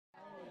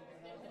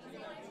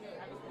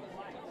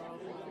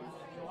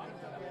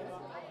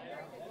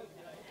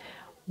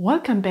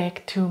Welcome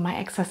back to my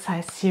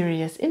exercise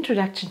series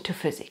Introduction to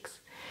Physics.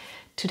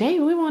 Today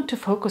we want to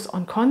focus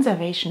on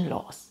conservation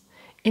laws.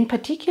 In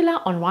particular,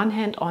 on one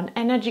hand on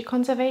energy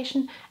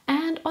conservation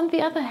and on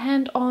the other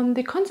hand on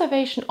the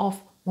conservation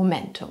of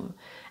momentum.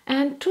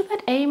 And to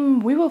that aim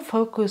we will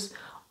focus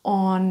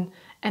on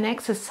an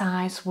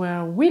exercise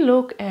where we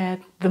look at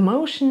the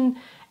motion,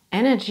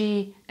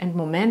 energy and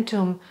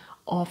momentum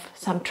of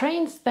some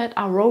trains that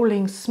are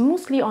rolling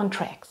smoothly on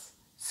tracks.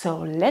 So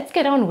let's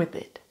get on with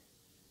it.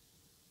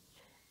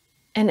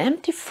 An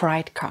empty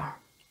freight car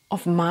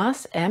of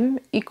mass m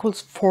equals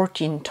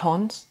 14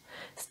 tons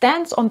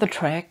stands on the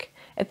track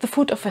at the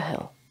foot of a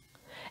hill.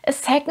 A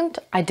second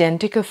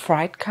identical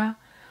freight car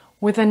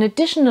with an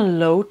additional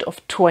load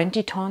of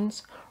 20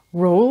 tons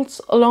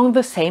rolls along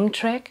the same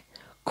track,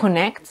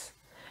 connects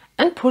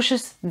and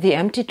pushes the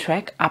empty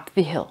track up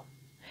the hill.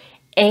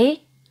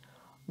 A.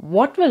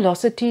 What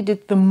velocity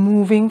did the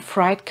moving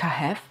freight car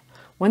have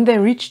when they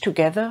reached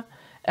together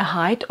a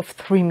height of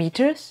 3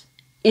 meters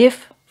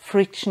if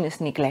friction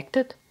is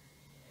neglected?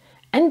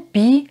 And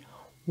B.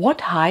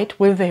 What height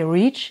will they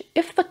reach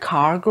if the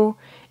cargo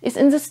is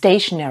in the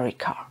stationary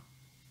car?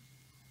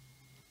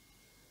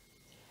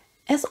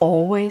 As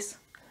always,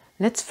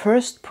 let's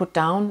first put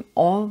down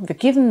all the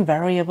given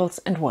variables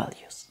and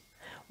values.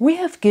 We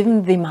have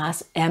given the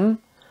mass m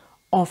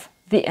of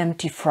the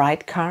empty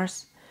freight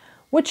cars,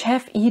 which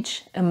have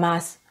each a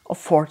mass of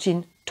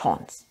 14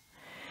 tons.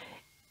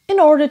 In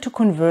order to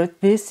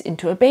convert this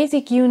into a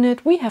basic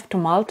unit, we have to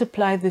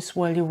multiply this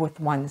value with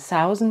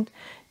 1000,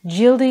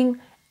 yielding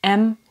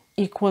m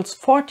equals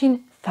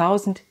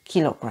 14,000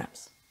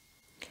 kilograms.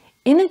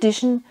 In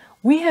addition,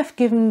 we have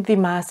given the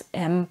mass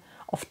m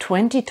of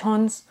 20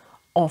 tons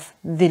of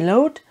the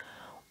load,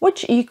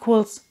 which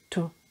equals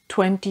to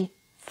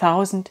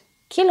 20,000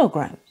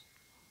 kilograms.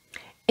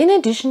 In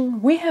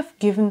addition, we have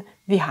given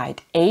the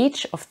height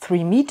h of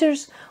 3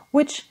 meters,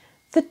 which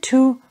the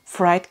two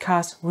freight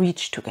cars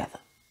reach together.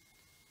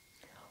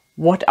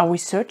 What are we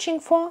searching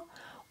for?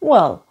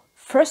 Well,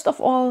 first of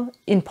all,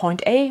 in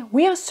point A,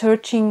 we are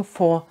searching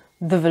for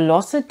the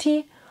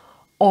velocity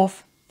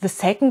of the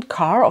second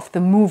car, of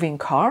the moving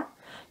car.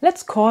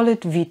 Let's call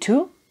it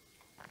V2.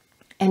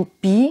 And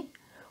B,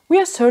 we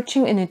are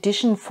searching in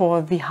addition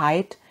for the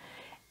height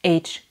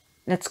h,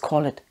 let's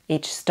call it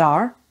h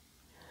star,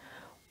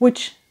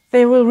 which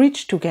they will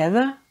reach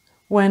together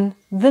when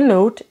the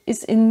load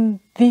is in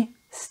the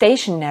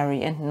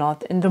stationary and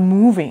not in the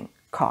moving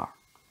car.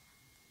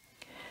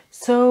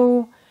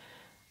 So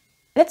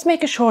let's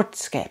make a short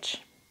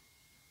sketch.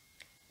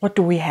 What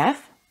do we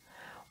have?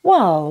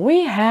 Well,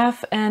 we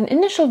have an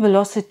initial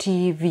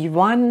velocity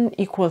v1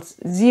 equals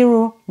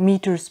 0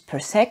 meters per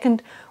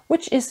second,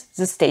 which is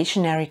the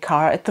stationary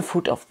car at the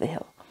foot of the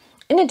hill.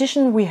 In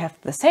addition, we have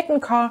the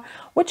second car,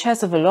 which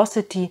has a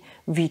velocity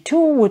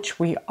v2, which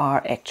we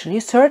are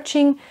actually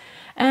searching,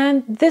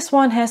 and this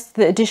one has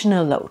the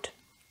additional load.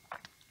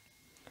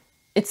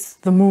 It's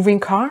the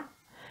moving car.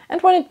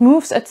 And when it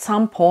moves at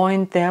some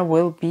point, there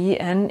will be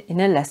an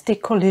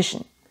inelastic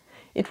collision.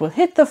 It will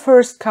hit the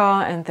first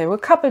car and they will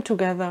couple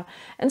together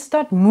and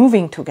start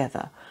moving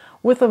together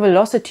with a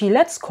velocity,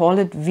 let's call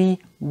it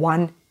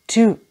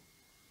v12.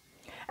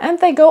 And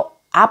they go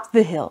up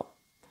the hill.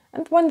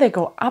 And when they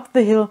go up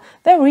the hill,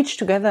 they reach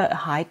together a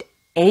height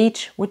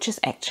h, which is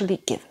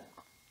actually given.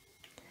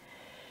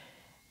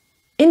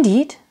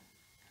 Indeed,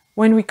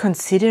 when we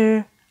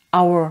consider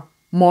our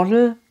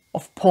model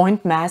of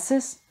point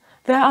masses,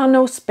 there are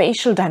no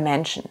spatial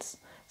dimensions,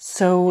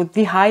 so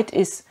the height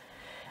is,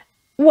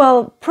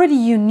 well, pretty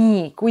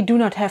unique. We do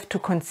not have to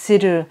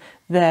consider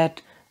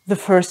that the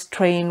first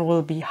train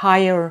will be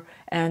higher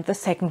and the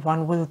second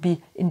one will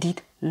be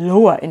indeed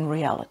lower in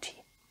reality.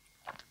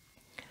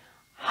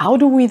 How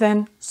do we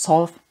then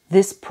solve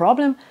this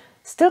problem,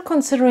 still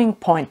considering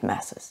point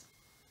masses?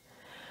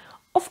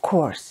 Of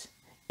course,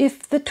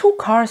 if the two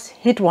cars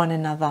hit one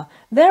another,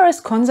 there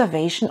is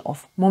conservation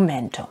of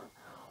momentum.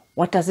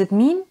 What does it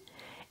mean?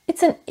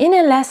 It's an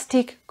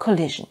inelastic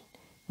collision,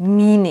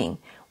 meaning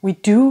we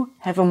do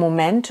have a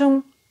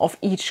momentum of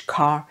each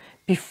car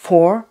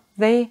before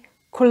they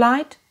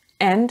collide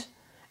and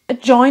a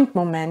joint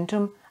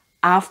momentum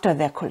after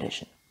their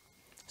collision.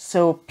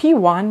 So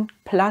P1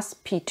 plus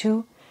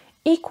P2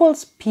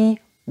 equals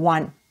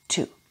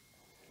P12.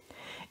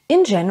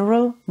 In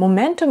general,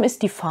 momentum is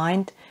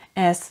defined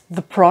as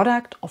the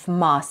product of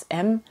mass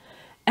m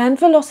and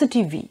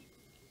velocity v.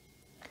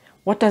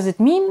 What does it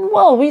mean?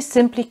 Well, we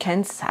simply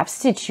can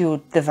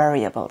substitute the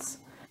variables.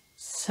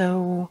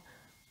 So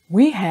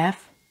we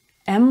have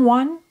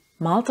m1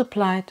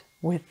 multiplied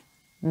with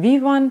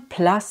v1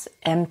 plus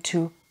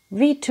m2.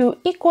 v2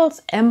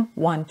 equals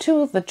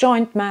m12, the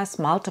joint mass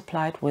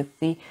multiplied with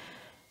the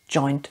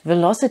joint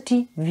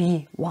velocity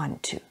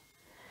v12.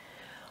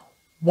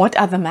 What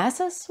are the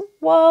masses?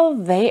 Well,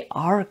 they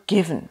are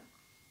given.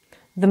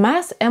 The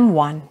mass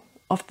m1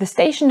 of the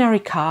stationary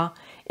car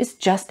is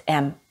just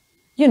m.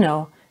 You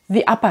know,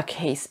 the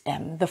uppercase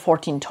m, the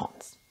 14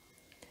 tons.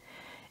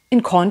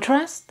 In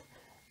contrast,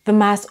 the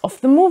mass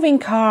of the moving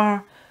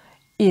car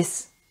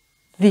is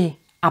the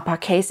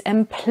uppercase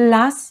m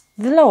plus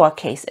the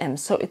lowercase m.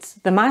 So it's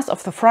the mass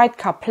of the freight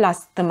car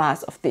plus the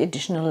mass of the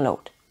additional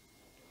load.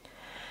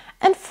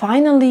 And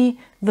finally,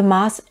 the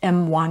mass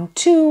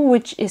m12,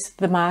 which is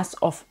the mass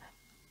of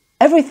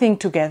everything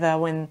together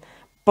when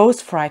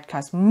both freight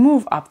cars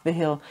move up the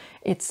hill.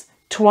 It's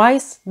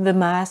twice the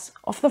mass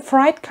of the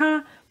freight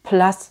car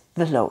plus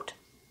the load.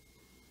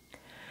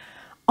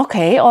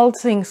 Okay, all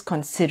things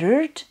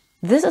considered,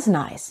 this is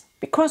nice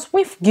because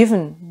we've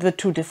given the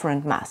two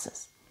different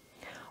masses.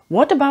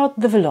 What about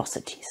the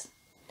velocities?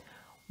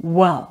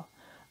 Well,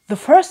 the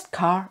first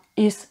car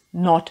is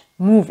not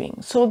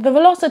moving, so the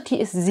velocity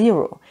is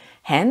 0.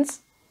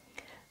 Hence,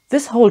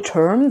 this whole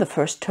term, the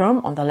first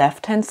term on the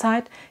left-hand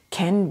side,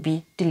 can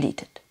be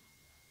deleted.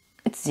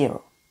 It's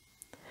 0.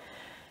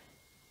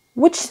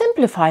 Which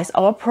simplifies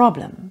our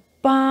problem,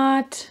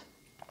 but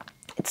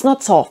it's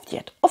not solved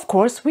yet. Of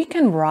course, we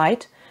can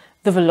write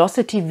the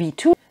velocity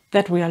v2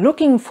 that we are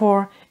looking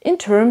for in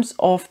terms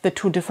of the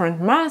two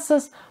different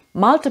masses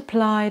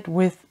multiplied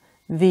with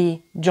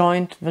the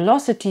joint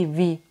velocity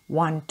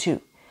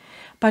v12.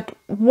 But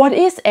what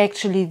is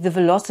actually the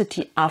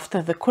velocity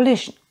after the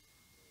collision?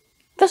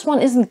 This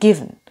one isn't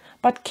given,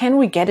 but can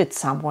we get it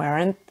somewhere?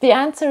 And the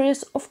answer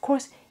is, of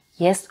course,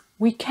 yes,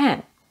 we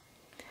can.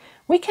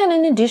 We can,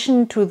 in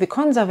addition to the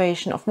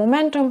conservation of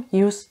momentum,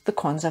 use the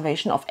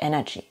conservation of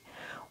energy.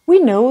 We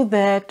know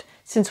that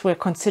since we're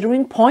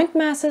considering point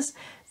masses,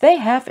 they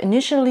have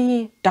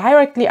initially,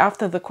 directly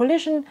after the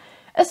collision,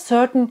 a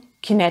certain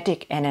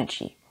kinetic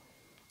energy.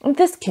 And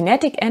this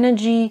kinetic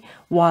energy,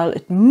 while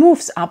it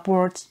moves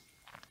upwards,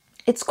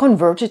 it's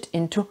converted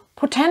into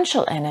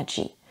potential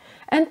energy.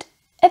 And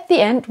at the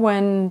end,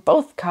 when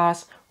both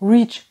cars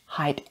reach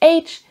height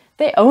h,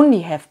 they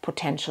only have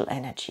potential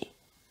energy.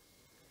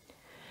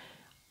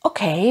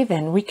 Okay,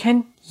 then we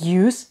can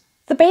use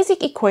the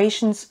basic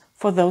equations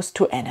for those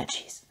two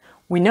energies.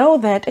 We know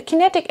that a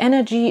kinetic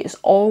energy is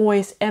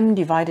always m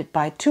divided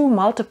by 2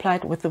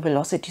 multiplied with the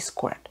velocity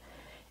squared.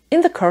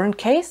 In the current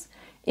case,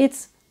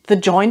 it's the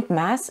joint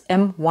mass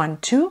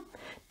m12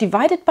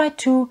 divided by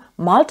 2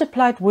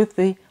 multiplied with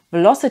the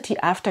velocity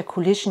after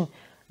collision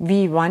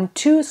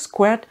v12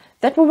 squared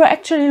that we were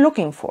actually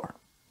looking for.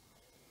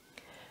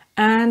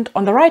 And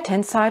on the right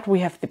hand side we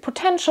have the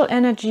potential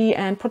energy,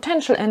 and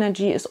potential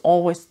energy is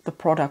always the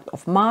product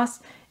of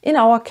mass. In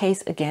our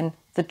case, again,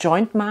 the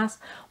joint mass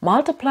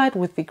multiplied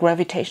with the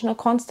gravitational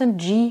constant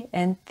g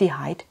and the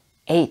height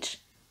h.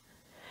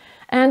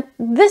 And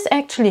this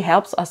actually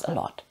helps us a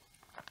lot,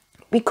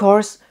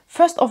 because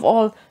first of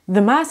all,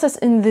 the masses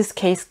in this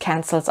case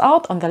cancels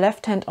out on the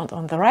left hand and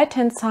on the right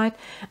hand side,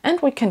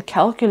 and we can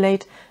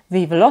calculate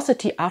the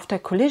velocity after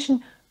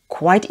collision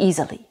quite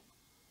easily.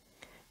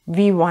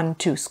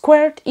 v12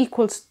 squared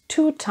equals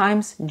 2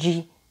 times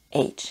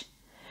gh.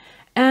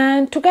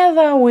 And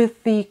together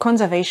with the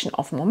conservation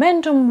of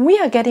momentum, we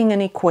are getting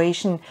an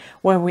equation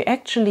where we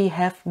actually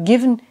have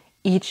given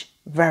each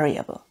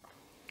variable.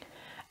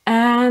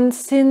 And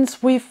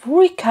since we've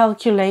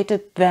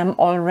recalculated them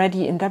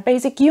already in their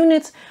basic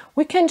units,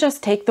 we can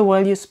just take the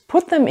values,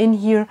 put them in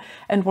here,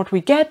 and what we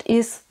get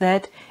is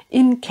that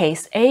in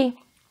case A,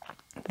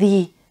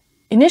 the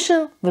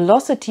initial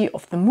velocity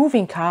of the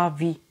moving car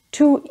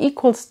v2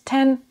 equals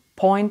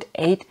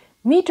 10.8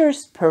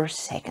 meters per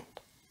second.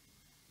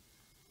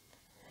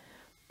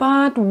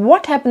 But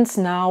what happens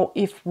now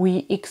if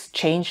we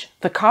exchange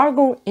the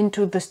cargo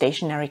into the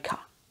stationary car?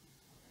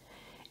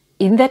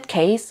 In that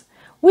case,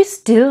 we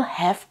still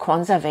have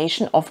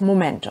conservation of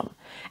momentum,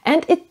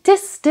 and it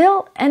is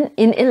still an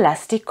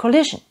inelastic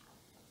collision.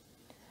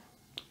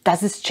 Does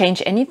this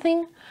change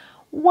anything?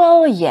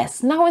 Well,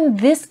 yes. Now in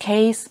this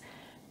case,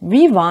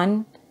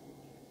 v1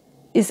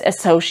 is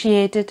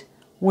associated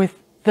with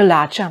the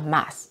larger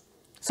mass.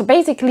 So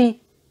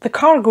basically, the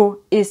cargo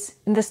is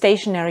in the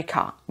stationary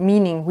car,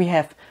 meaning we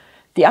have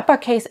the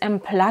uppercase m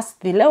plus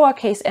the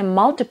lowercase m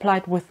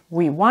multiplied with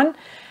v1,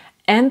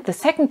 and the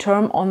second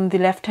term on the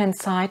left hand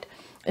side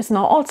is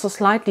now also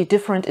slightly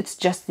different. It's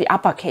just the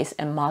uppercase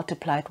m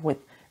multiplied with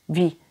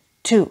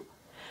v2.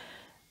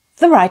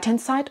 The right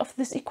hand side of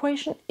this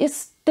equation is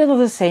still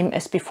the same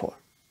as before.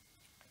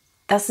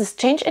 Does this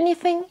change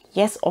anything?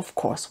 Yes, of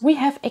course. We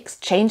have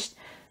exchanged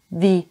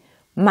the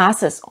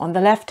masses on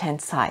the left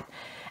hand side,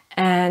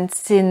 and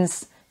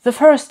since the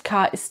first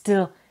car is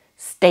still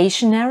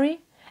stationary,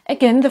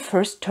 again the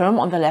first term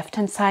on the left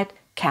hand side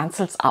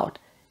cancels out.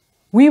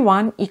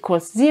 v1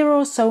 equals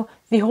 0, so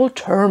the whole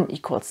term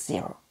equals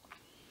 0.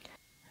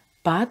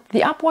 But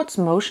the upwards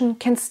motion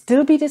can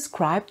still be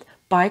described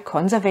by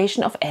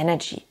conservation of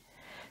energy.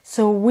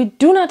 So we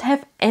do not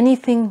have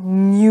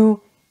anything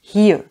new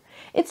here.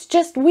 It's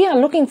just we are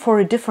looking for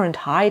a different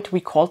height.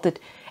 We called it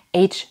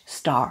h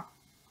star.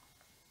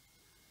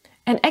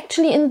 And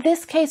actually in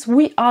this case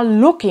we are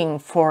looking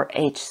for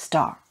h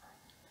star.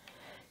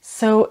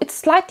 So it's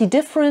slightly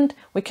different.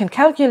 We can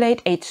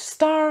calculate h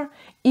star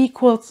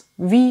equals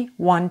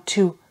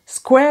v12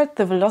 squared,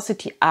 the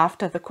velocity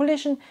after the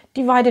collision,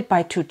 divided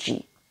by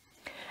 2g.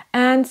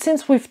 And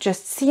since we've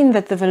just seen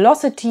that the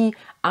velocity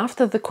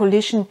after the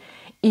collision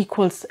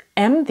equals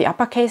m, the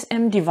uppercase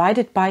m,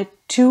 divided by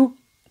 2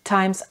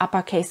 times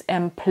uppercase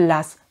m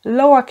plus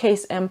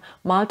lowercase m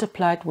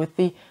multiplied with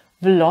the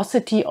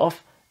velocity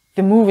of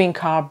the moving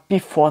car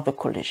before the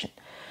collision.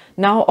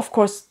 Now, of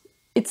course,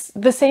 it's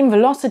the same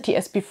velocity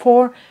as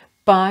before,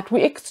 but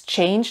we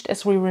exchanged,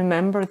 as we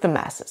remember, the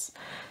masses.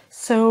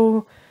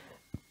 So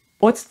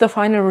what's the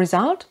final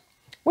result?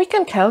 We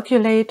can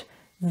calculate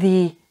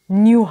the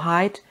new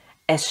height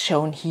as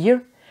shown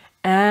here,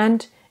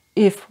 and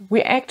if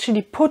we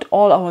actually put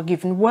all our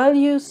given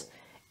values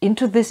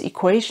into this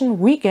equation,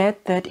 we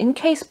get that in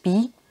case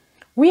B,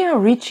 we are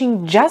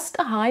reaching just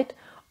a height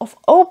of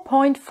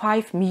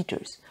 0.5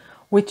 meters,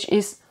 which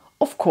is,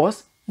 of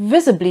course,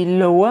 visibly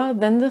lower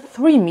than the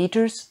 3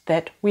 meters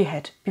that we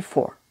had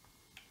before.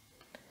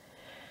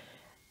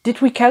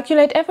 Did we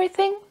calculate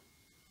everything?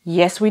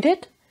 Yes, we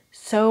did.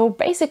 So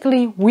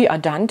basically, we are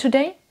done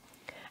today.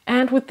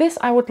 And with this,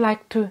 I would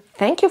like to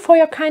thank you for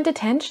your kind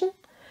attention.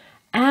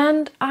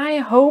 And I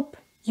hope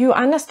you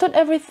understood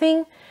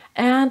everything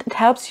and it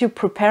helps you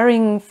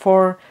preparing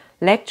for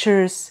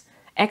lectures,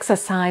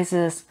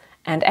 exercises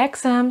and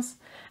exams.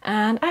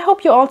 And I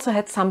hope you also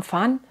had some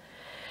fun.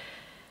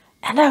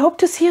 And I hope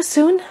to see you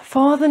soon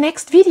for the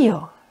next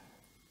video.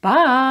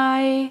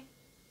 Bye!